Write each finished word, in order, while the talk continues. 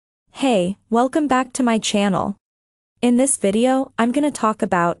Hey, welcome back to my channel. In this video, I'm gonna talk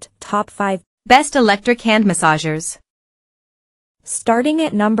about top 5 best electric hand massagers. Starting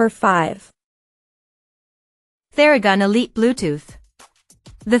at number 5. TheraGun Elite Bluetooth.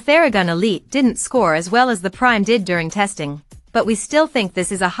 The TheraGun Elite didn't score as well as the Prime did during testing, but we still think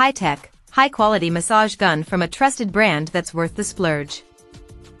this is a high-tech, high-quality massage gun from a trusted brand that's worth the splurge.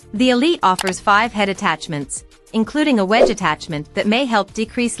 The Elite offers 5 head attachments, including a wedge attachment that may help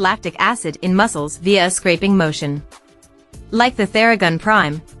decrease lactic acid in muscles via a scraping motion. Like the TheraGun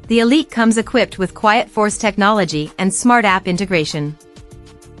Prime, the Elite comes equipped with Quiet Force technology and smart app integration.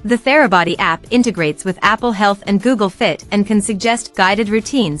 The TheraBody app integrates with Apple Health and Google Fit and can suggest guided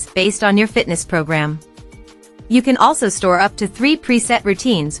routines based on your fitness program. You can also store up to 3 preset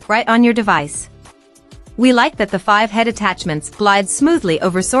routines right on your device. We like that the 5 head attachments glide smoothly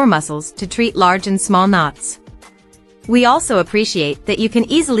over sore muscles to treat large and small knots. We also appreciate that you can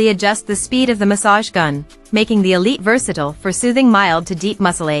easily adjust the speed of the massage gun, making the Elite versatile for soothing mild to deep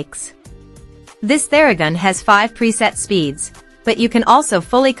muscle aches. This TheraGun has 5 preset speeds, but you can also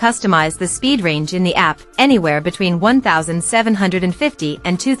fully customize the speed range in the app anywhere between 1,750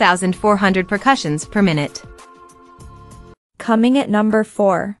 and 2,400 percussions per minute. Coming at number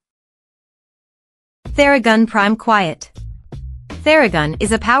 4. TheraGun Prime Quiet. TheraGun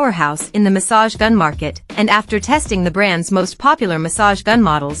is a powerhouse in the massage gun market, and after testing the brand's most popular massage gun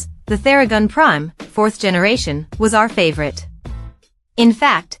models, the TheraGun Prime, 4th generation, was our favorite. In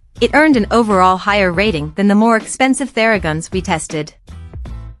fact, it earned an overall higher rating than the more expensive TheraGuns we tested.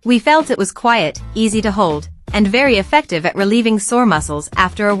 We felt it was quiet, easy to hold, and very effective at relieving sore muscles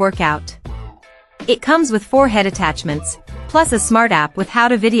after a workout. It comes with 4 head attachments, plus a smart app with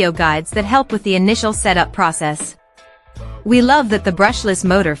how-to video guides that help with the initial setup process. We love that the brushless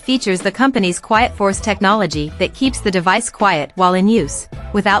motor features the company's Quiet Force technology that keeps the device quiet while in use,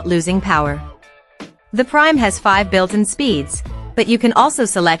 without losing power. The Prime has 5 built-in speeds, but you can also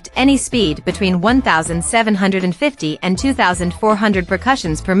select any speed between 1,750 and 2,400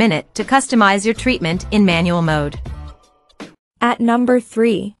 percussions per minute to customize your treatment in manual mode. At number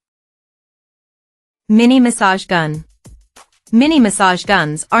 3. Mini Massage Gun. Mini massage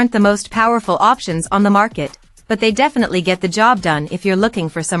guns aren't the most powerful options on the market, but they definitely get the job done if you're looking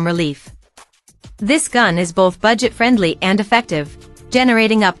for some relief. This gun is both budget-friendly and effective,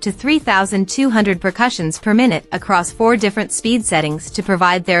 generating up to 3,200 percussions per minute across 4 different speed settings to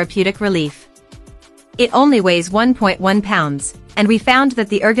provide therapeutic relief. It only weighs 1.1 pounds, and we found that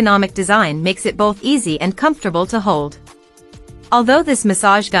the ergonomic design makes it both easy and comfortable to hold. Although this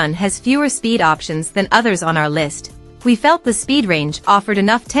massage gun has fewer speed options than others on our list, we felt the speed range offered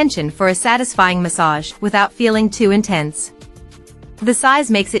enough tension for a satisfying massage without feeling too intense. The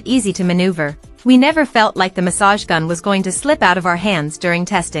size makes it easy to maneuver. We never felt like the massage gun was going to slip out of our hands during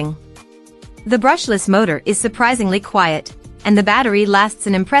testing. The brushless motor is surprisingly quiet, and the battery lasts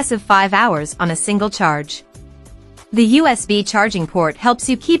an impressive 5 hours on a single charge. The USB charging port helps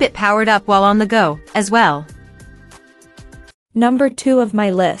you keep it powered up while on the go, as well. Number 2 of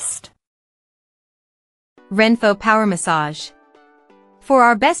my list. RENPHO Power Massage. For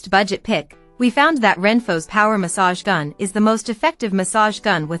our best budget pick, we found that RENPHO's Power Massage Gun is the most effective massage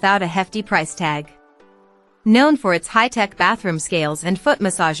gun without a hefty price tag. Known for its high-tech bathroom scales and foot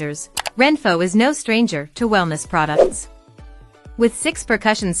massagers, RENPHO is no stranger to wellness products. With 6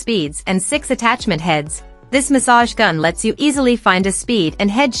 percussion speeds and 6 attachment heads, this massage gun lets you easily find a speed and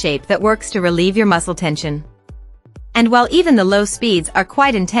head shape that works to relieve your muscle tension. And while even the low speeds are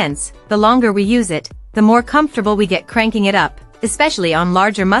quite intense, the longer we use it, the more comfortable we get cranking it up, especially on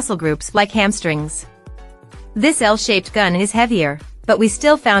larger muscle groups like hamstrings. This L-shaped gun is heavier, but we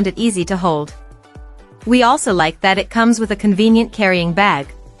still found it easy to hold. We also like that it comes with a convenient carrying bag,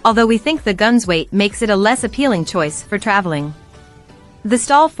 although we think the gun's weight makes it a less appealing choice for traveling. The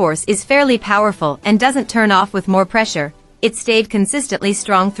stall force is fairly powerful and doesn't turn off with more pressure. It stayed consistently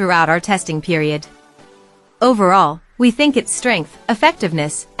strong throughout our testing period. Overall, we think its strength,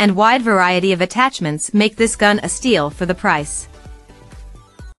 effectiveness, and wide variety of attachments make this gun a steal for the price.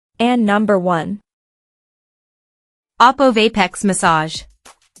 And number 1. Opove Apex Massage.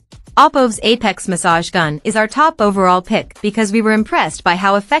 Opove's Apex Massage Gun is our top overall pick because we were impressed by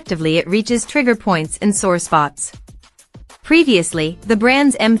how effectively it reaches trigger points and sore spots. Previously, the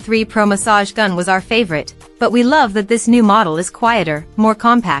brand's M3 Pro Massage Gun was our favorite, but we love that this new model is quieter, more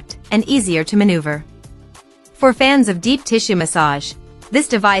compact, and easier to maneuver. For fans of deep tissue massage, this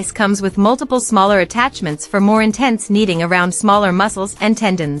device comes with multiple smaller attachments for more intense kneading around smaller muscles and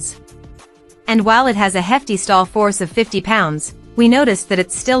tendons. And while it has a hefty stall force of 50 pounds, we noticed that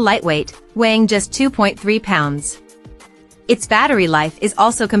it's still lightweight, weighing just 2.3 pounds. Its battery life is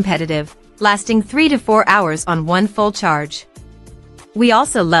also competitive, lasting 3 to 4 hours on one full charge. We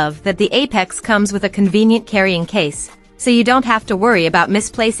also love that the Apex comes with a convenient carrying case, so you don't have to worry about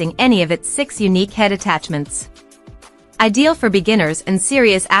misplacing any of its 6 unique head attachments. Ideal for beginners and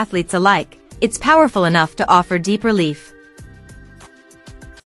serious athletes alike, it's powerful enough to offer deep relief.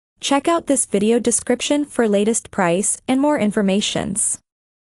 Check out this video description for latest price and more informations.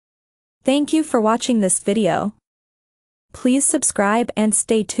 Thank you for watching this video. Please subscribe and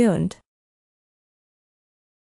stay tuned.